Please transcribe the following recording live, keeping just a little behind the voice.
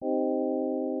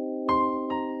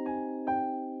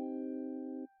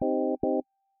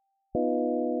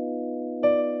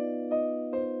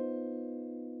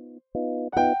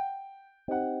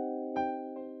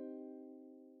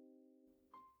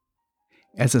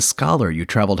As a scholar, you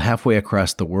traveled halfway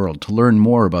across the world to learn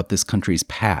more about this country's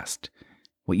past.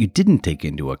 What you didn't take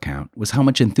into account was how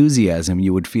much enthusiasm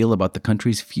you would feel about the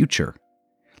country's future.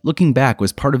 Looking back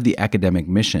was part of the academic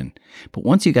mission, but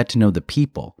once you got to know the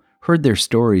people, heard their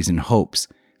stories and hopes,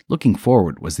 looking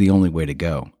forward was the only way to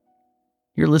go.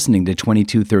 You're listening to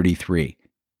 2233,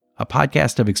 a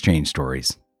podcast of exchange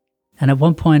stories. And at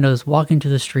one point I was walking to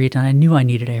the street and I knew I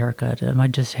needed a haircut. My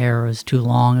hair was too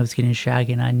long, it was getting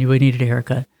shaggy, and I knew I needed a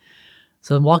haircut.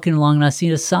 So I'm walking along and I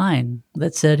seen a sign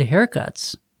that said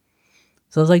haircuts.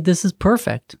 So I was like, this is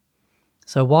perfect.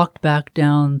 So I walked back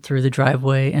down through the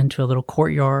driveway into a little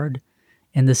courtyard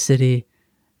in the city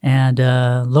and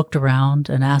looked around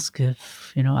and asked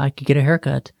if, I could get a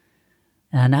haircut.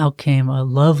 And out came a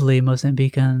lovely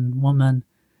Mozambican woman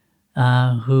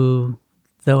who,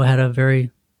 though, had a very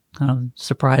kind of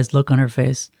surprised look on her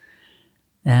face.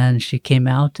 And she came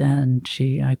out and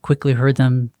I quickly heard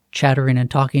them chattering and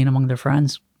talking among their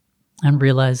friends and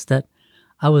realized that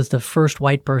I was the first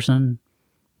white person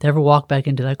to ever walk back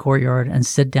into that courtyard and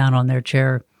sit down on their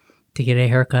chair to get a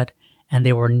haircut, and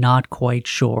they were not quite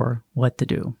sure what to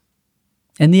do.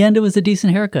 In the end, it was a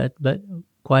decent haircut, but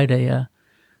quite a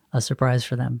surprise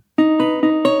for them.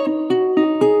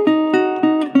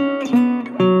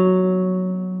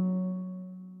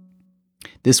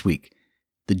 This week,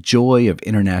 the joy of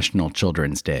International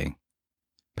Children's Day,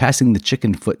 passing the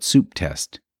chicken foot soup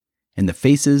test, and the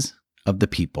faces of the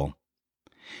people.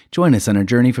 Join us on our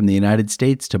journey from the United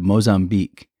States to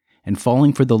Mozambique and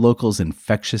falling for the locals'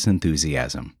 infectious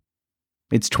enthusiasm.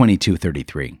 It's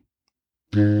 2233.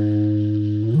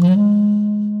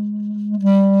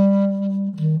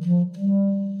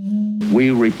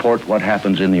 We report what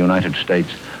happens in the United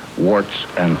States, warts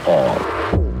and all.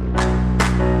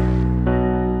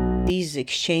 These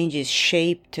exchanges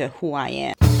shaped who I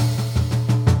am.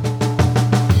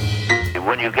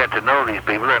 When you get to know these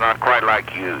people, they're not quite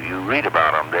like you read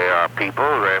about them. They are people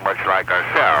very much like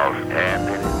ourselves.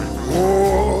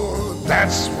 Oh,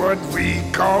 that's what we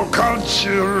call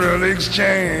cultural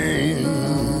exchange.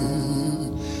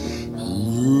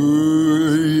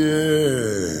 Ooh,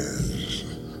 yes.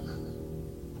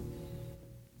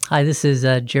 Hi, this is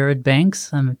Jared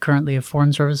Banks. I'm currently a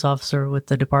Foreign Service Officer with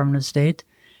the Department of State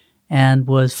and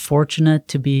was fortunate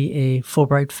to be a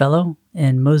Fulbright Fellow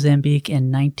in Mozambique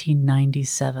in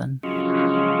 1997.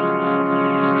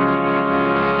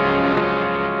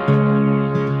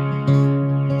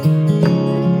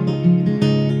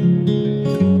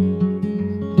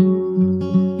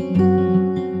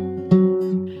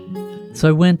 So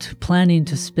I went planning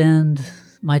to spend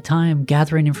my time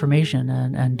gathering information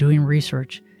and doing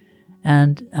research.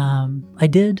 And I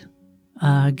did,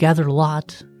 gathered a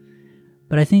lot.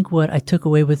 But I think what I took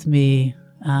away with me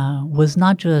was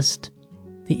not just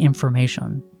the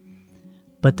information,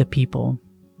 but the people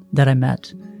that I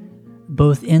met,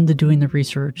 both in doing the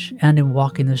research and in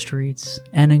walking the streets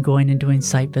and in going and doing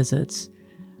site visits.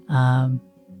 I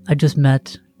just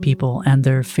met people, and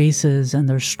their faces and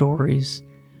their stories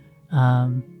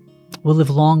will live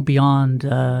long beyond,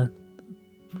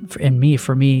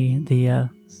 for me, the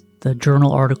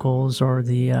journal articles or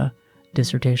the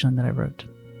dissertation that I wrote.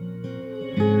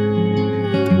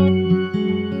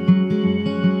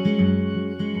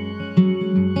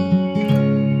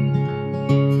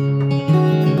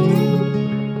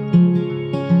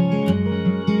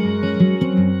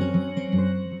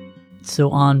 So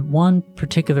on one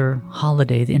particular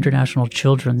holiday, the International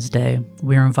Children's Day,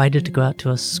 we were invited to go out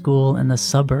to a school in the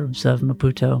suburbs of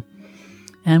Maputo.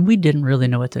 And we didn't really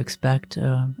know what to expect,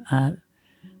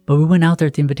 but we went out there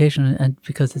at the invitation and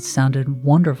because it sounded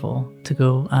wonderful to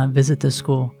go visit this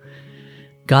school.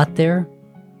 Got there,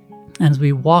 and as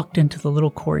we walked into the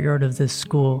little courtyard of this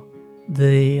school,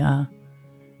 the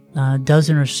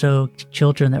dozen or so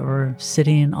children that were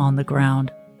sitting on the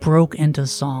ground broke into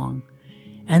song.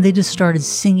 And they just started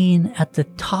singing at the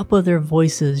top of their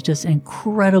voices, just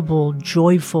incredible,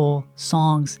 joyful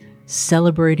songs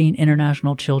celebrating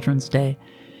International Children's Day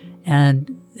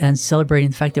and celebrating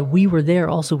the fact that we were there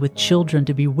also with children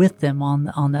to be with them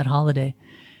on that holiday.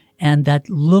 And that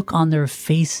look on their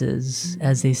faces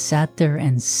as they sat there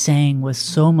and sang with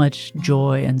so much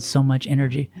joy and so much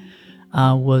energy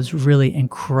was really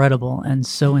incredible and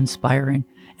so inspiring.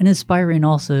 And inspiring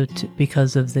also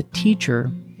because of the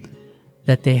teacher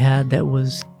that they had that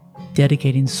was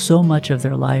dedicating so much of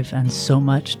their life and so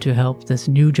much to help this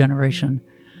new generation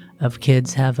of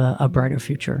kids have a brighter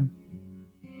future.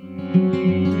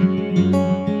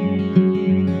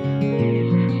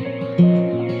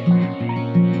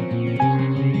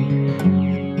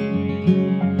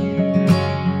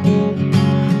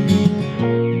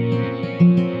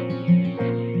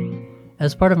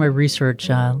 As part of my research,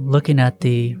 looking at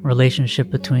the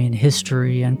relationship between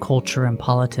history and culture and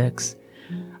politics,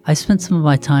 I spent some of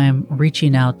my time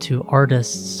reaching out to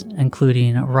artists,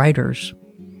 including writers,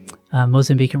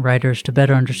 Mozambican writers, to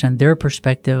better understand their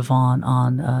perspective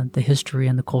on the history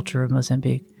and the culture of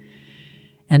Mozambique.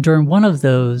 And during one of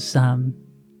those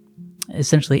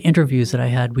essentially interviews that I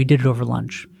had, we did it over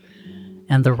lunch.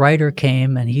 And the writer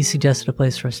came and he suggested a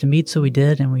place for us to meet, so we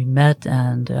did, and we met,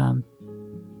 and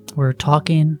we were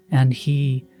talking, and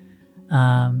he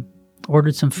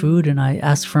ordered some food, and I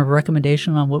asked for a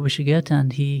recommendation on what we should get,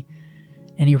 and he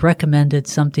recommended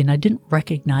something. I didn't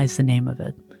recognize the name of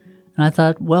it. And I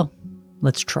thought, well,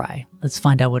 let's try. Let's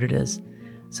find out what it is.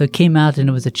 So it came out and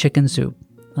it was a chicken soup.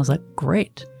 I was like,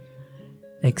 great.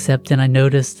 Except then I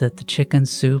noticed that the chicken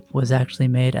soup was actually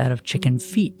made out of chicken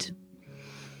feet.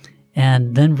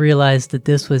 And then realized that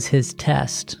this was his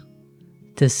test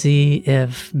to see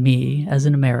if me, as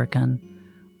an American,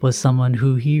 was someone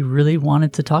who he really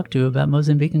wanted to talk to about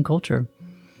Mozambican culture.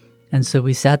 And so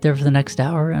we sat there for the next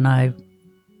hour, and I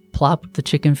plopped the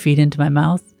chicken feet into my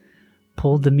mouth,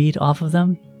 pulled the meat off of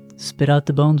them, spit out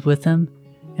the bones with them,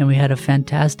 and we had a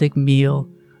fantastic meal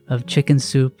of chicken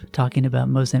soup talking about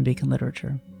Mozambican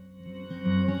literature.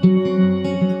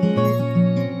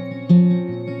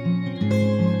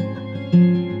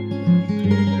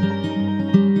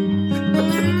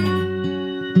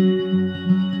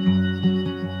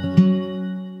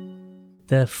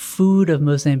 The food of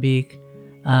Mozambique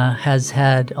has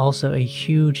had also a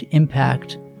huge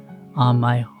impact on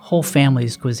my whole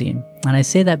family's cuisine. And I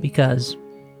say that because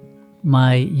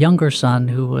my younger son,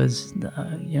 who was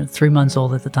 3 months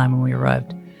old at the time when we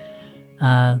arrived,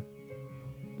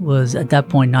 was at that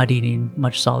point not eating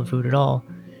much solid food at all.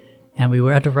 And we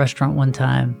were at a restaurant one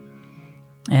time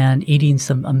and eating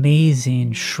some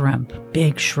amazing shrimp,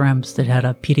 big shrimps that had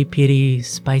a piri-piri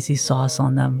spicy sauce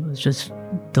on them. It was just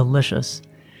delicious.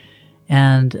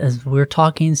 And as we were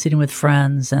talking, sitting with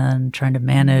friends and trying to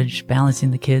manage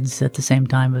balancing the kids at the same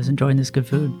time as enjoying this good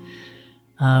food,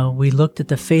 we looked at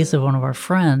the face of one of our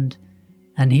friends,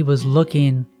 and he was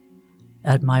looking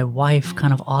at my wife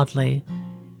kind of oddly.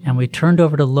 And we turned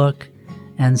over to look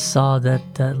and saw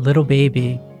that the little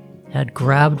baby had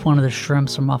grabbed one of the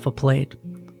shrimps from off a plate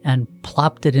and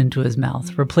plopped it into his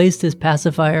mouth, replaced his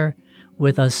pacifier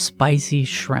with a spicy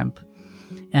shrimp.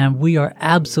 And we are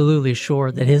absolutely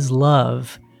sure that his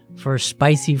love for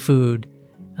spicy food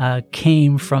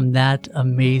came from that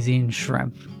amazing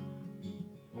shrimp.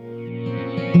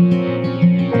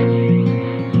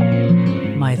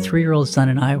 My 3-year-old son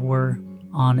and I were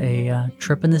on a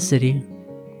trip in the city,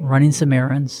 running some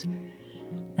errands.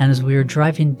 And as we were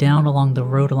driving down along the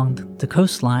road along the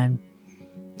coastline,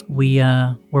 we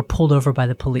were pulled over by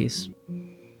the police.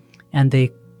 And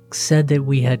they said that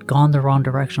we had gone the wrong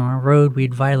direction on a road.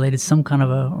 We'd violated some kind of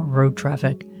a road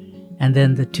traffic. And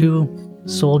then the 2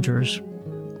 soldiers,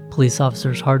 police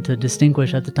officers, hard to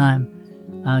distinguish at the time,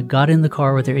 got in the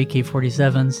car with their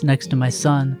AK-47s next to my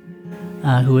son,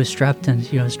 who was strapped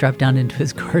down into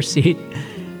his car seat,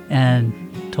 and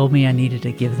told me I needed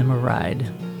to give them a ride.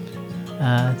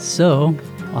 So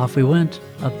off we went,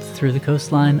 up through the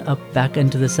coastline, up back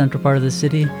into the central part of the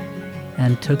city,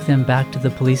 and took them back to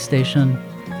the police station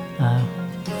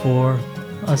for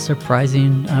a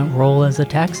surprising role as a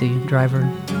taxi driver.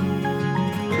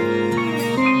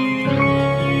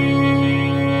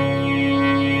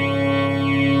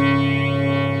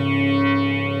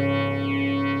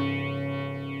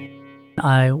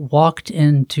 I walked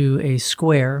into a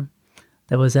square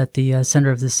that was at the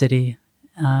center of the city,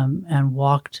 and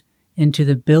walked into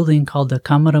the building called the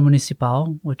Câmara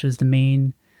Municipal, which is the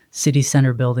main city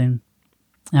center building,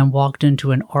 and walked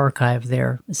into an archive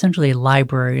there, essentially a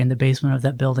library in the basement of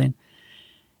that building,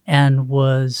 and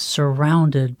was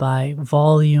surrounded by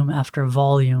volume after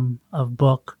volume of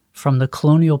book from the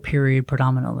colonial period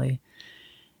predominantly.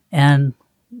 And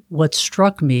what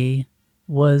struck me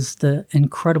was the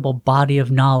incredible body of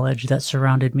knowledge that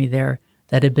surrounded me there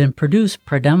that had been produced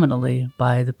predominantly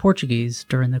by the Portuguese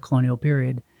during the colonial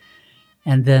period.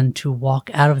 And then to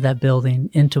walk out of that building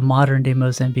into modern-day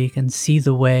Mozambique and see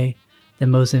the way that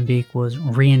Mozambique was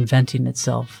reinventing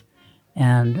itself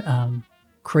and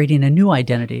creating a new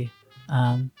identity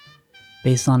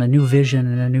based on a new vision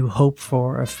and a new hope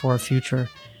for a future.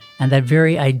 And that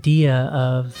very idea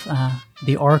of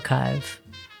the archive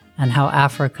and how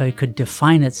Africa could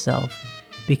define itself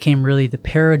became really the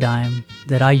paradigm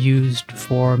that I used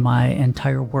for my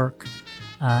entire work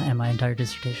and my entire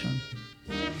dissertation.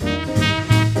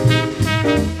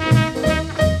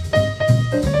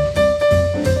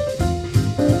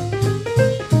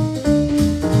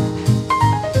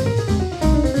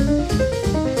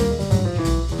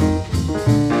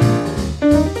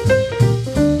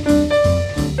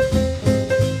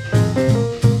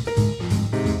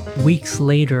 weeks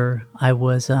later, I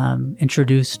was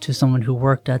introduced to someone who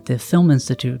worked at the Film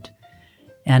Institute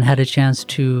and had a chance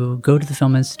to go to the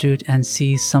Film Institute and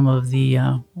see some of the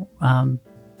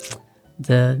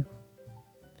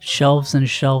shelves and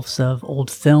shelves of old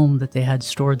film that they had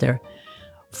stored there.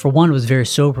 For one, it was very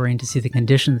sobering to see the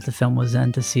condition that the film was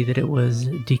in, to see that it was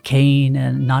decaying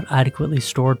and not adequately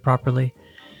stored properly.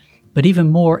 But even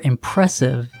more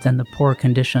impressive than the poor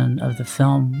condition of the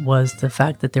film was the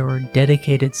fact that there were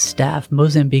dedicated staff,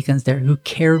 Mozambicans there, who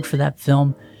cared for that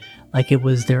film like it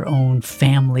was their own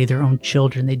family, their own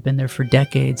children. They'd been there for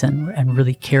decades and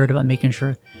really cared about making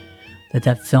sure that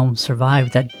that film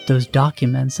survived, that those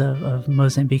documents of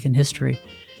Mozambican history.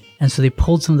 And so they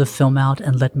pulled some of the film out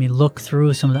and let me look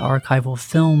through some of the archival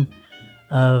film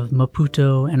of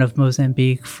Maputo and of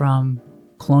Mozambique from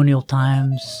colonial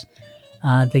times.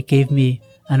 They gave me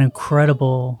an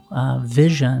incredible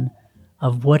vision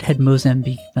of what had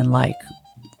Mozambique been like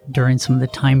during some of the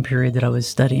time period that I was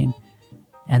studying,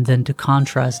 and then to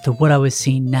contrast to what I was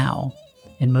seeing now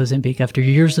in Mozambique after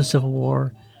years of civil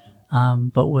war,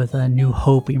 but with a new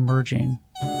hope emerging.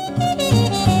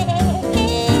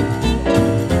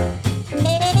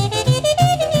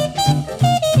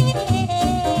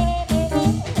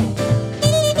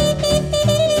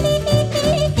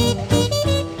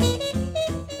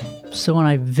 So when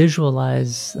I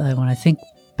visualize, when I think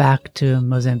back to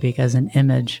Mozambique as an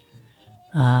image,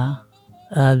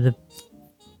 the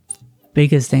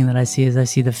biggest thing that I see is I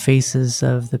see the faces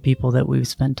of the people that we've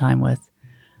spent time with,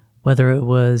 whether it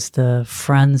was the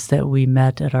friends that we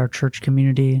met at our church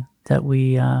community that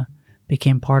we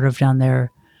became part of down there,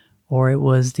 or it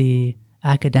was the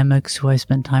academics who I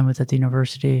spent time with at the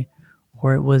university,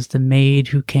 or it was the maid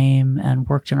who came and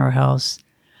worked in our house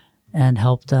and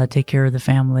helped take care of the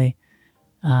family.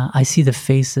 I see the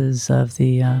faces of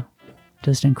the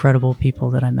just incredible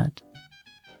people that I met.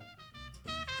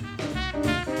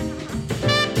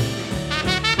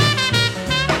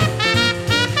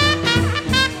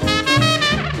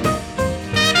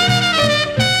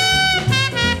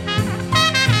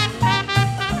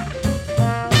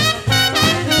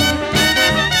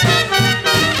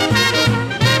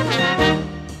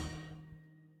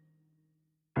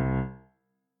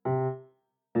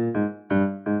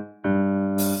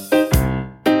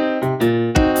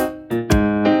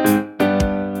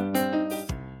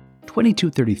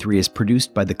 "2233 is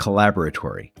produced by the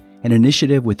Collaboratory, an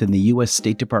initiative within the U.S.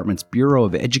 State Department's Bureau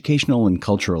of Educational and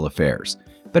Cultural Affairs,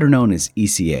 better known as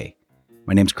ECA.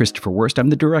 My name's Christopher Wurst. I'm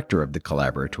the director of the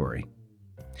Collaboratory.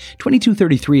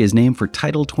 2233 is named for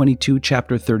Title 22,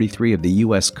 Chapter 33 of the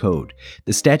U.S. Code,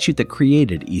 the statute that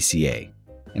created ECA.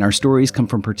 And our stories come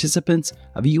from participants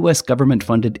of U.S.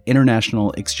 government-funded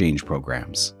international exchange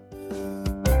programs.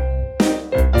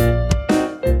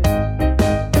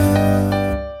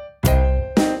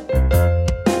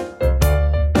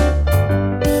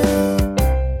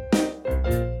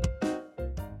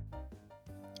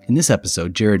 In this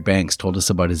episode, Jared Banks told us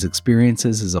about his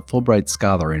experiences as a Fulbright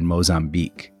scholar in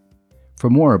Mozambique. For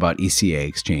more about ECA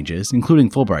exchanges, including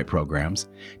Fulbright programs,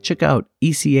 check out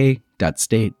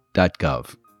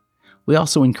eca.state.gov. We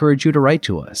also encourage you to write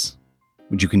to us,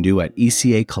 which you can do at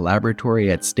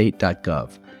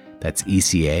ecacollaboratory@state.gov. That's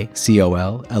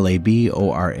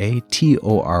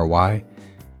ecacollaboratory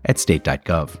at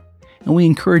state.gov. And we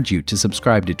encourage you to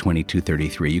subscribe to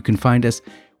 2233. You can find us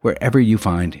wherever you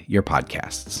find your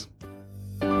podcasts.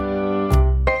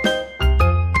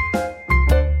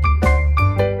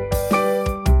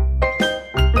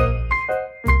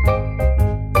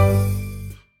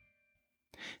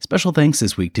 Special thanks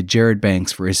this week to Jared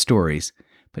Banks for his stories,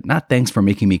 but not thanks for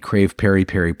making me crave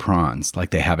peri-peri prawns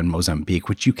like they have in Mozambique,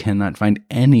 which you cannot find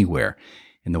anywhere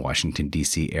in the Washington,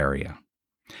 D.C. area.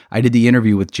 I did the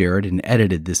interview with Jared and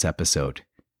edited this episode.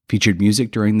 Featured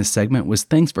music during this segment was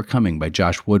Thanks for Coming by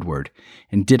Josh Woodward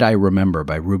and Did I Remember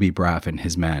by Ruby Braff and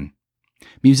his men.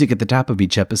 Music at the top of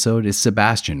each episode is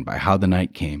Sebastian by How the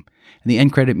Night Came, and the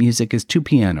end credit music is Two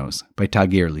Pianos by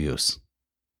Tagir Lius.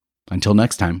 Until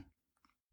next time.